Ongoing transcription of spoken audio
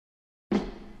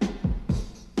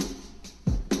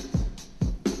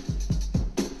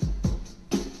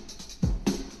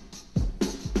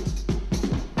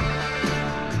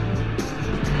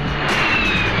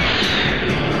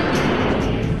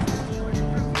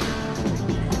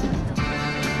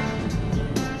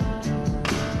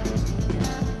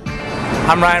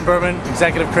I'm Ryan Berman,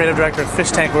 Executive Creative Director at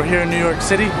Fish Tank. We're here in New York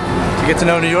City to get to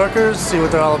know New Yorkers, see what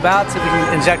they're all about, see if we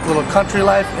can inject a little country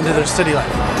life into their city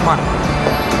life. Come on.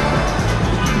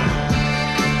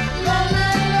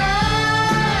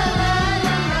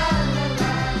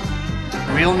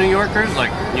 Real New Yorkers,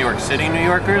 like New York City New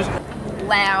Yorkers.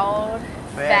 Loud,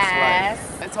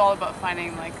 fast. It's all about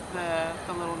finding like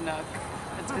the little nook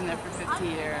that's been there for 50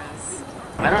 years.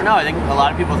 I don't know, I think a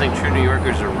lot of people think true New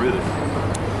Yorkers are rude,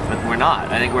 but we're not.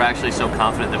 I think we're actually so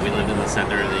confident that we live in the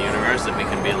center of the universe that we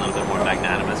can be a little bit more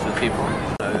magnanimous with people.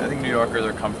 I think New Yorkers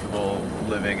are comfortable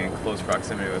living in close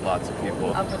proximity with lots of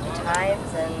people. Up with the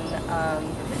times and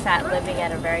living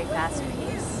at a very fast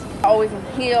pace. Always in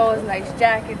heels, nice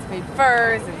jackets, big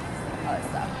furs, and all that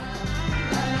stuff.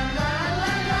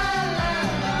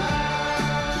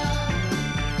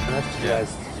 Did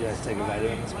you guys take a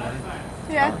vitamin this morning?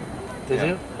 Yeah. Did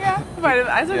you? Yeah,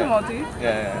 I took a multi.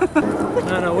 Yeah.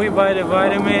 No, we buy the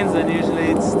vitamins and usually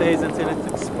it stays until it's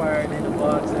expired in the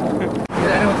box. Did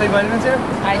anyone take vitamins here?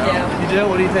 I do. You do?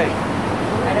 What do you take?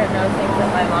 I don't know, things that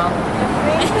my mom would give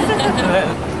me.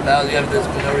 Now, there's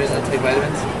no reason to take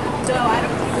vitamins? No, I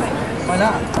don't take vitamins. Why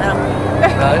not? No.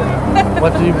 Really?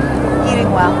 What do you...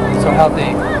 Eating well. So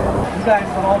healthy. You guys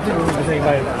are all people who take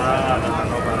vitamins.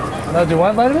 No, do you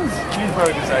want vitamins?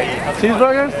 Cheeseburgers I eat.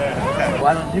 Cheeseburgers? Yeah.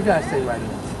 Why don't you guys take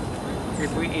vitamins?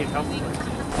 If we eat healthy.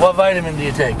 What vitamin do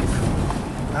you take?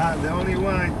 The only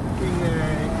one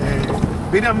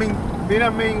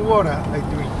vitamin water I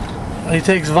drink. He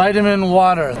takes vitamin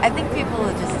water. I think people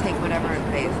will just take whatever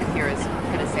they hear is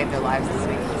going to save their lives this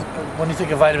week. When you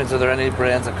think of vitamins, are there any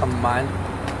brands that come to mind?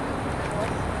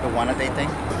 The one a day thing?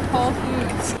 Whole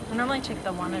Foods. I normally take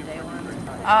the one a day one.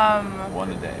 One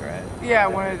a day, right? Yeah,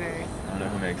 one a day. I don't know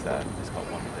who makes that. It's called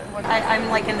one a day. I'm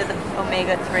like into the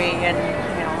omega-3 and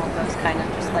those kind of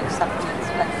just like supplements.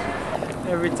 But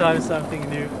Every time something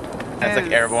new. It's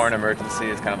like airborne emergency.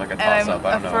 It's kind of like a And toss-up. I'm I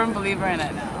a don't know. firm believer in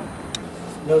it now.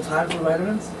 No time for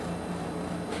vitamins?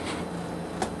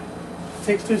 It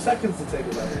takes 2 seconds to take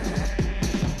a vitamin.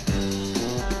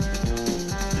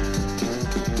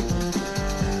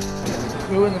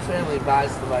 Who in the family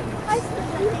buys the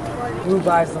vitamins? Who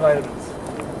buys the vitamins?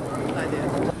 I do.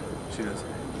 She does.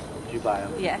 You buy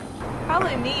them. yeah.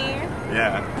 Probably me.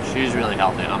 Yeah. She's really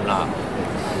healthy and I'm not.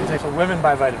 So women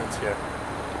buy vitamins here.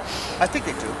 I think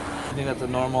they do. You think that's a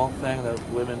normal thing that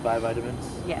women buy vitamins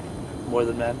Yeah, more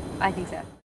than men? I think so.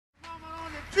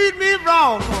 Treat me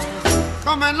wrong,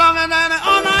 coming longer than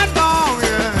all night long,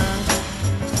 yeah.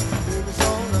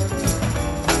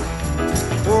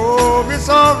 Oh, it's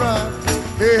alright.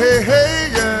 Hey,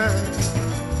 yeah.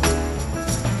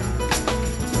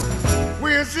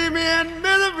 We'll see me in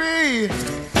misery.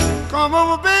 Come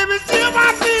over, baby, see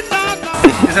my feet now.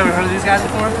 You guys ever heard of these guys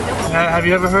before? Have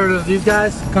you ever heard of these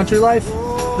guys? Country Life?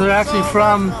 They're actually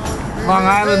from Long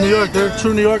Island, New York. They're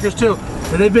true New Yorkers too.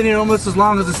 And they've been here almost as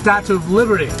long as the Statue of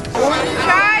Liberty.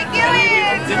 Try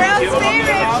Gillian's, Rose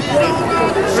favorite.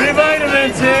 Free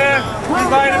vitamins here. Free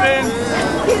vitamins.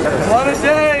 One a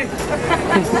day.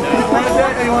 One a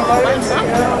day. You want vitamins?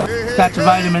 Got your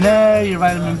vitamin A, your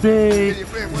vitamin B.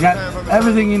 You got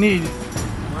everything you need.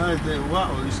 Right there.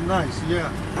 Wow, it's nice, yeah.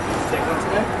 Take one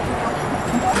today.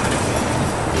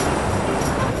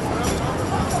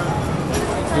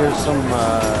 Here's some, I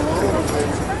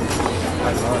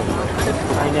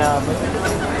know,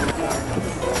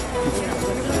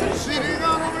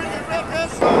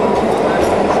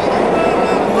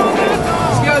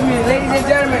 Excuse me, ladies and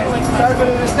gentlemen, sorry for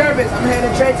the disturbance. I'm here in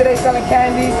the trade today selling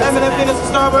candy. M&M peanuts and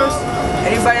Starburst.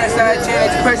 Anybody outside the chair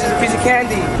to purchase a piece of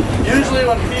candy? Usually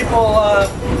when people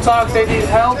talk they need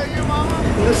help,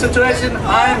 in this situation,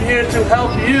 I'm here to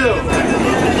help you.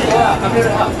 Yeah, I'm here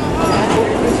to help.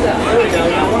 There we go,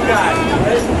 we got one guy.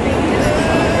 Ready?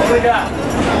 What do we got?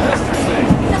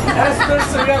 Esther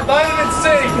C. We got vitamin C.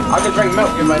 I can drink milk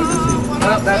and vitamin C.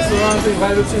 No, that's the wrong thing.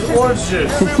 Vitamin C is orange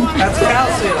juice. That's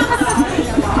calcium.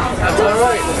 That's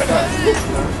alright.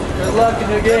 Good luck in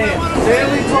your game.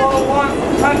 Daily Total One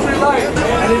Country Life.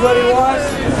 Anybody wants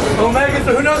omega-3?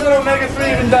 Who knows what omega-3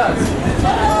 even does?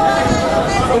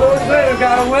 We've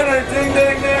got a winner. Ding,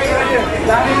 ding, ding. Right here.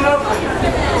 Not even open.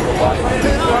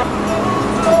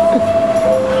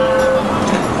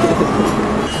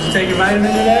 Did you take your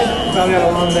vitamin today? Probably had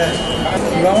a long day.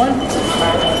 You got one?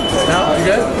 No? You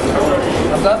good?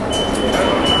 Thumbs up?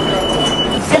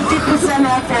 50%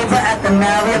 off over at the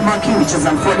Marriott Marquis, which is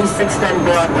on 46th and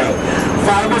Broadway.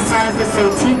 Find the signs that say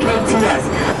TKTS.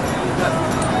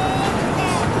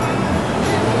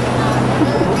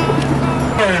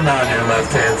 And on your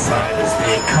left-hand side is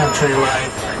the Country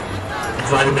Life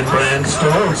Vitamin brand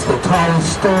store. It's the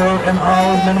tallest store in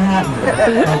all of Manhattan.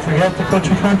 Don't forget to put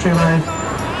your country life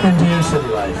into your city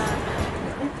life.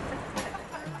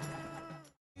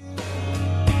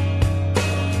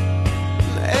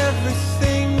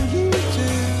 Everything you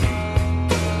do,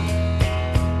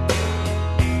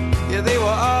 yeah, they were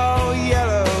all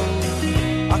yellow.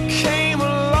 I came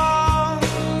along,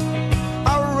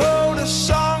 I wrote a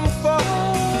song for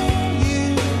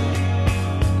you,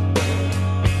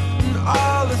 and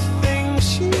all the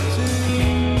things you do,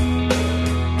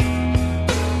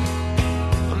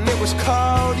 and it was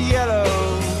called Yellow.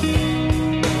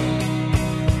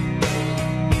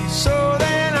 So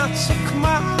then I took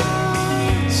my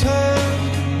turn.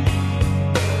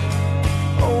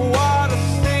 Oh, what a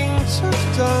thing to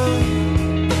have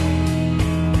done.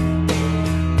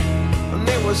 And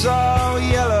it was all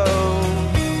yellow.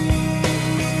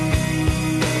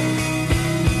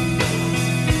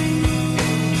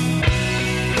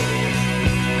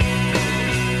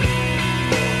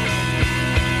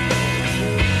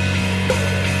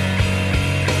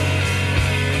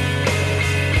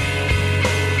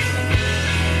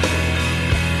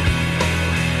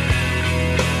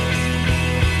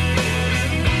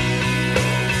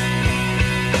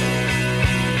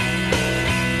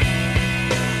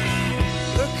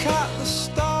 Look at the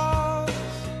stars,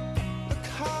 look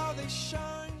how they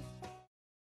shine.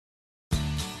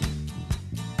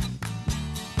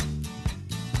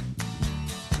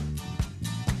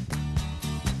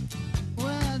 Well,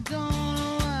 I don't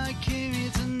know why I came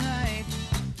here tonight.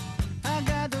 I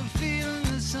got the feeling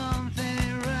that something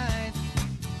ain't right.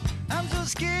 I'm so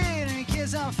scared in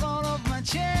case I fall off my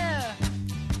chair,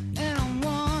 and I'm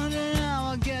wondering how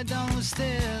I'll get down the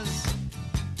stairs.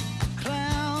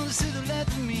 Clowns to the left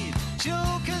of me,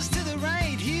 jokers to the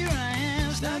right. Here I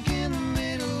am, stuck in the